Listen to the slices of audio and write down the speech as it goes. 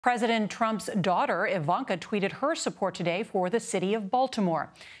President Trump's daughter, Ivanka, tweeted her support today for the city of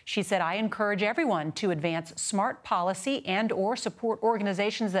Baltimore. She said, "I encourage everyone to advance smart policy and/or support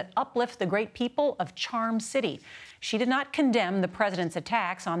organizations that uplift the great people of Charm City." She did not condemn the president's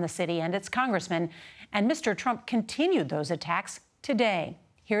attacks on the city and its congressmen, and Mr. Trump continued those attacks today.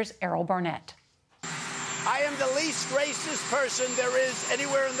 Here's Errol Barnett. I am the least racist person there is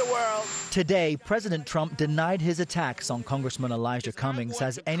anywhere in the world. Today, President Trump denied his attacks on Congressman Elijah Cummings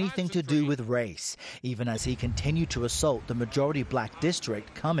has anything to do with race, even as he continued to assault the majority black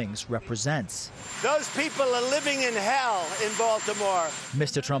district Cummings represents. Those people are living in hell in Baltimore.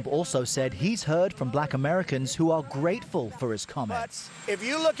 Mr. Trump also said he's heard from black Americans who are grateful for his comments. But if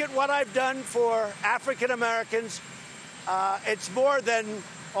you look at what I've done for African Americans, it's more than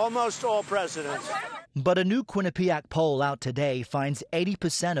almost all presidents. But a new Quinnipiac poll out today finds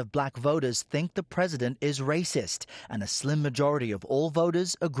 80% of black voters think the president is racist, and a slim majority of all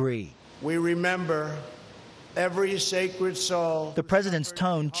voters agree. We remember every sacred soul. The president's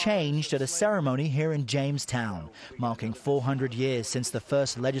tone changed at a ceremony here in Jamestown, marking 400 years since the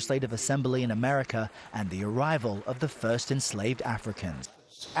first legislative assembly in America and the arrival of the first enslaved Africans.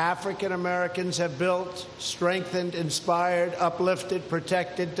 African Americans have built, strengthened, inspired, uplifted,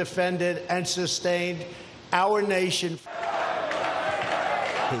 protected, defended, and sustained our nation.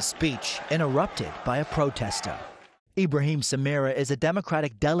 His speech interrupted by a protester. Ibrahim Samira is a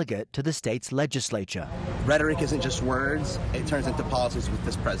Democratic delegate to the state's legislature. Rhetoric isn't just words, it turns into policies with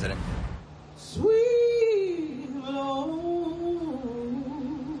this president.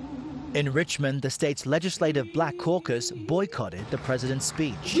 In Richmond, the state's legislative Black Caucus boycotted the president's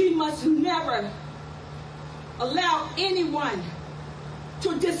speech. We must never allow anyone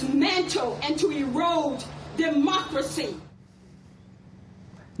to dismantle and to erode democracy.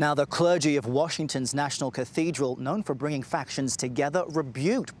 Now, the clergy of Washington's National Cathedral, known for bringing factions together,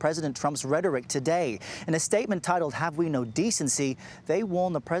 rebuked President Trump's rhetoric today. In a statement titled, "Have We No Decency?" they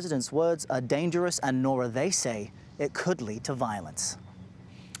warn the president's words are dangerous, and nor, they say, it could lead to violence.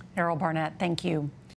 Errol Barnett, thank you.